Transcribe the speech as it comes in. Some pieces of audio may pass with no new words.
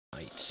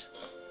Right.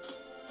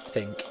 I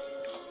think.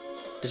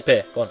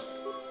 Disappear. Go on.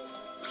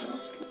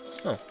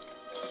 Oh.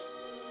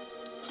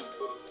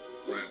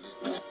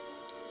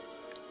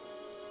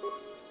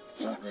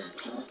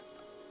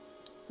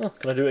 Oh,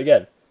 can I do it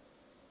again?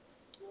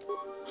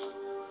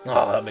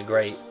 Oh, that'd be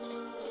great.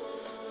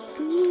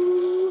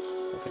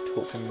 If I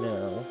talk to him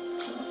now.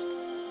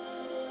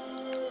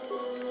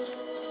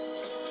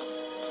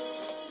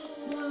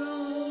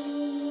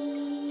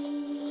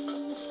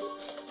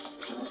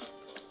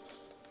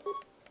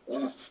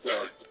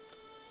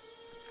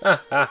 Ha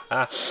ha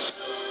ha.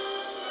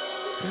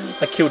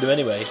 I killed him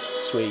anyway.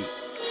 Sweet.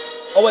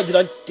 Oh wait, did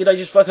I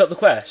just fuck up the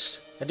quest?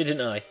 I did,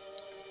 didn't I?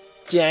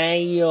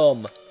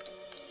 Damn.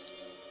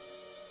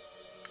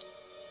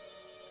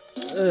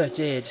 I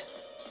did.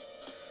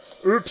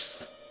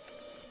 Oops.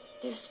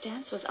 Their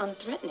stance was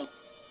unthreatening.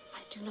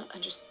 I do not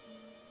understand.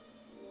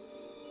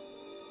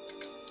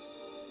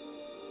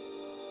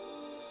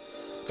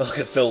 Look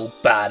at Phil,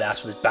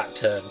 badass with his back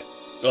turned.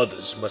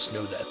 Others must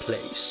know their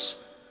place.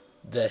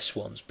 This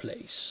one's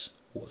place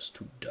was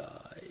to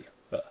die.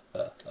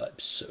 I'm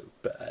so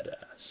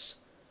badass.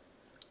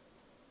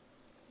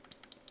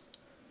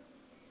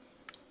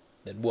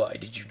 Then why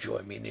did you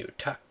join me in the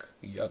attack,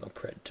 young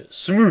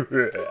apprentice? I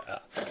do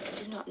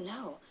not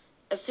know.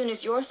 As soon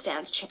as your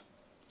stance changes,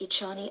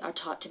 Ichani are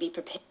taught to be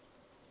prepared.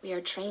 We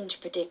are trained to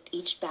predict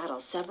each battle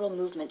several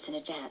movements in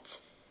advance,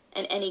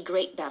 and any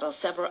great battle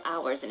several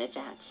hours in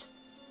advance.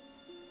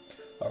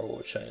 Are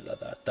all trained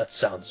like that? That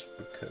sounds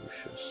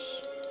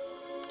precocious.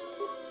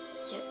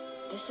 Yet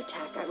this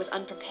attack I was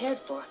unprepared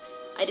for.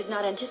 I did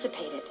not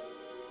anticipate it.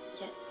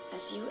 Yet,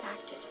 as you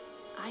acted,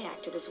 I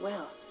acted as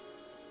well.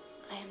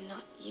 I am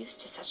not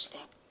used to such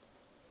things.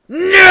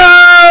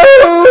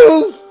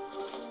 No!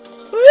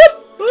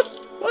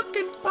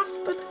 Fucking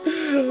bastard!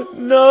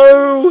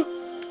 No!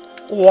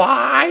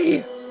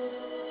 Why?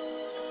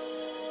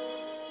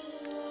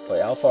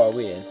 Wait, how far are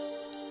we in?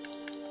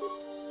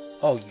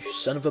 Oh, you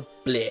son of a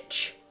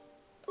bitch!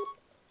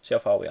 See how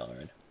far we are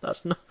in.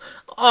 That's not.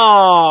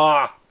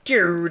 Ah,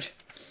 dude!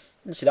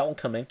 Didn't see that one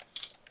coming.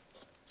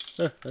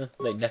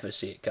 They never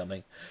see it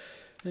coming.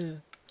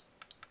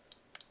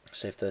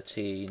 Save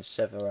 13,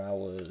 7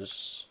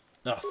 hours.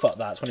 Oh, fuck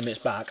that, 20 minutes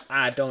back.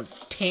 I don't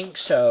think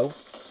so.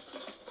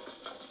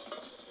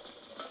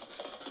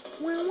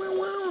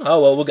 Oh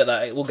well, we'll get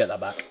that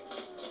back.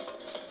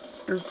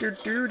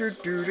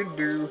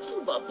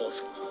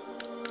 Bubbles.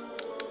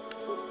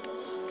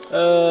 I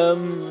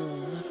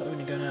thought we were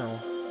gonna go now.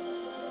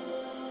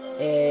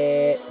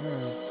 Let's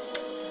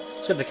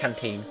go to the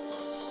canteen.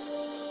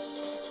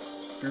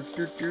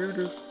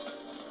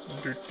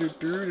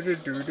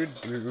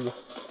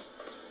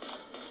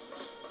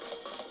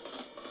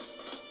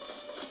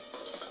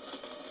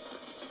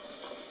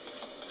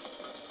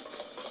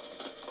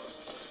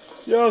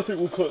 Yeah, I think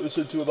we'll cut this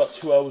into about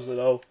 2 hours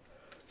now.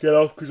 You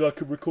know, because I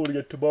can record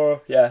again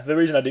tomorrow. Yeah, the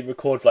reason I didn't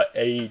record for like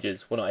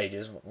ages, well not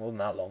ages, wasn't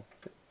that long.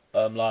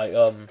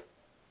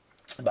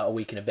 About a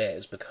week and a bit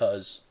is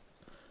because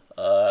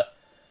my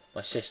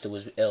sister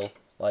was ill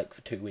like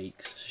for 2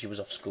 weeks. She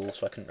was off school,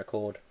 so I couldn't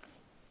record.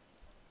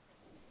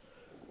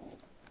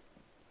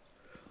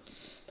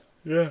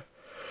 Yeah.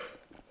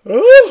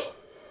 Oh!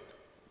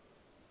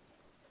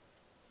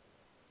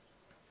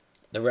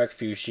 The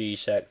refugee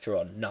sector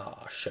on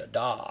Nar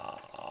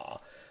Shaddaa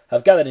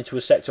have gathered into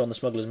a sector on the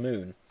smuggler's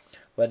moon,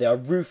 where they are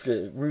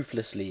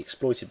ruthlessly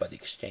exploited by the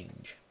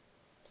exchange.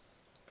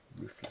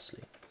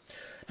 Ruthlessly.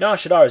 Nar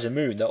Shaddaa is a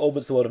moon that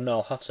orbits the world of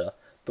Nal Hutta,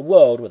 the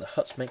world where the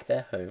Hutts make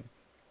their home.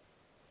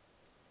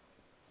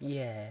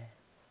 Yeah.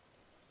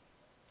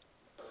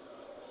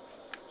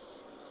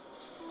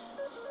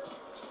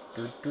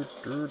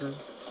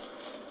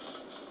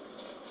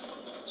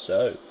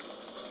 So,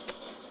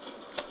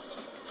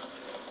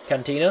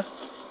 cantina.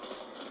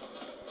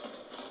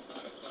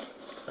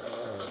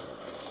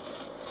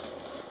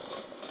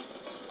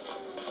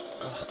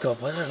 Oh god,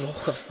 why did I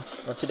look?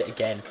 I did it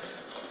again.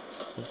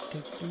 The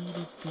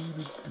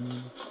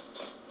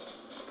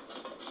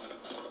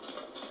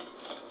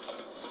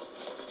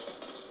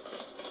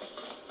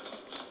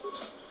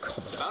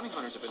bounty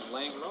hunters have been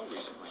laying low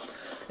recently.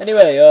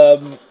 Anyway,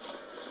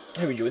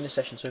 have you enjoyed this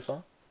session so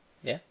far?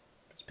 Yeah,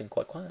 it's been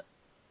quite quiet.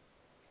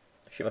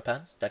 Shit my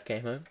pants. Dad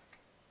came home,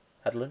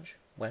 had lunch,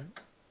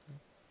 went.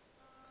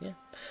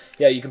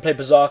 Yeah, you can play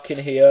Berserk in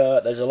here.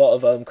 There's a lot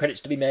of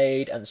credits to be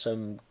made and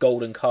some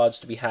golden cards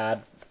to be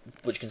had,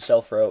 which can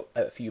sell for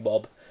a few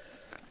bob.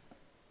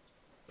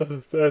 A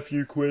fair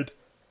few quid.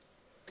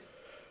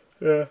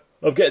 Yeah,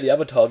 I'm getting the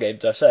Avatar game.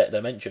 Did I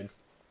mention?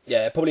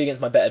 Yeah, probably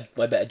against my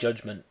better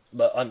judgment.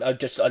 But I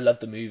love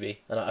the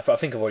movie, and I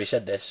think I've already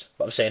said this,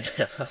 but I'm saying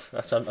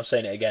I'm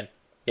saying it again.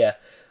 Yeah,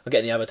 I'm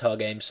getting the Avatar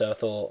game, so I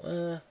thought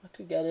I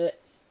could get it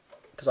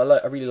because I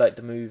really like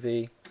the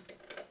movie.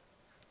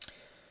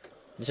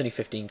 It's only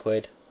 15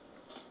 quid,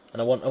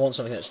 and I want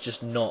something that's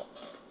just not,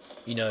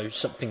 you know,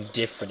 something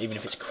different. Even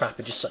if it's crap,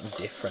 it's just something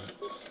different.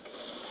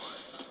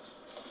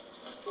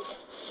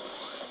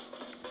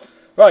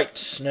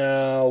 Right,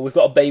 now we've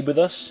got a babe with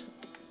us.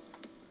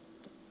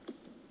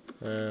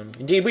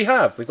 Indeed we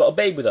have. We've got a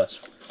babe with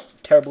us.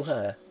 With terrible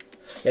hair.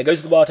 Yeah, go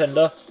to the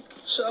bartender.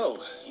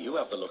 So, you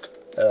have the look.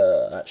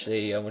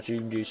 Actually, I want you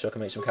to do so I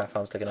can make some cat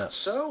hounds take a nap.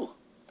 So?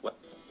 What?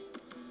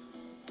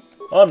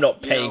 I'm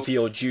not paying for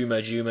your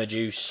Juma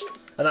juice.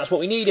 And that's what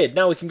we needed.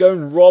 Now we can go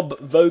and rob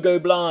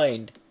Vogga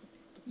blind.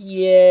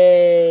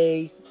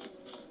 Yay!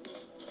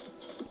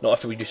 Not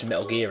after we do some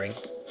Metal Gearing.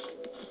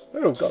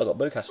 Oh god, I got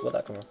bowcaster. Where'd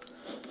that come from?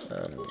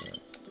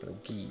 Metal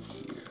Gear.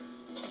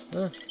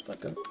 Oh, fuck,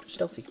 go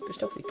stealthy, go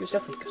stealthy, go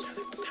stealthy, go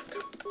stealthy. Now go.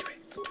 Do it.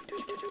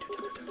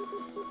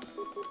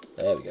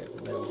 There we go.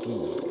 Metal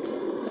Gear.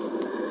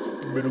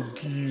 Metal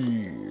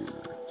Gear.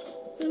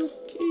 Metal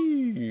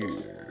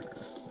Gear.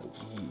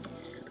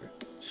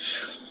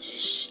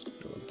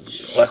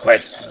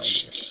 Quiet.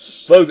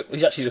 Vogga,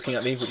 he's actually looking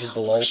at me, which is the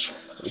lol.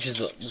 Which is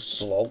the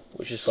lol,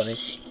 which is funny.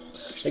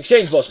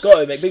 Exchange boss, got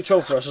to make big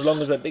trouble for us as long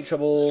as we're in big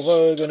trouble.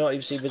 Vogga not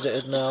even see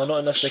visitors now, not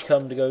unless they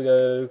come to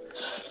go.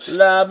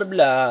 Blah blah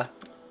blah.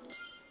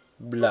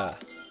 Blah.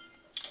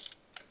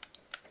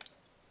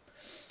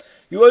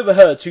 You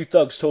overheard two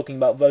thugs talking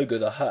about Vogga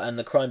the Hutt and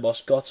the crime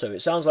boss Goto.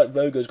 It sounds like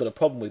Vogga's got a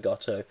problem with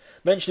Goto.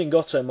 Mentioning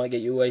Goto might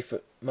be a way for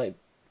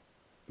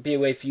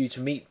you to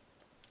meet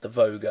the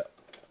Vogga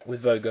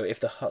if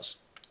the Hutt's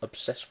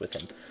obsessed with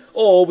him.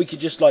 Or we could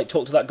just like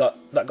talk to that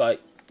guy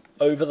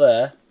over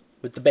there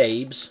with the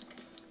babes.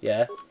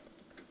 Yeah,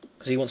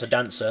 because he wants a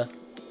dancer.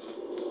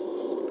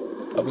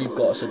 And we've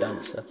got us a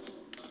dancer.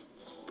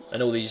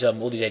 And all these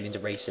aliens are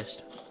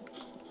racist.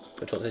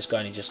 Go talk to this guy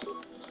and he just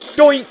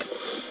doink.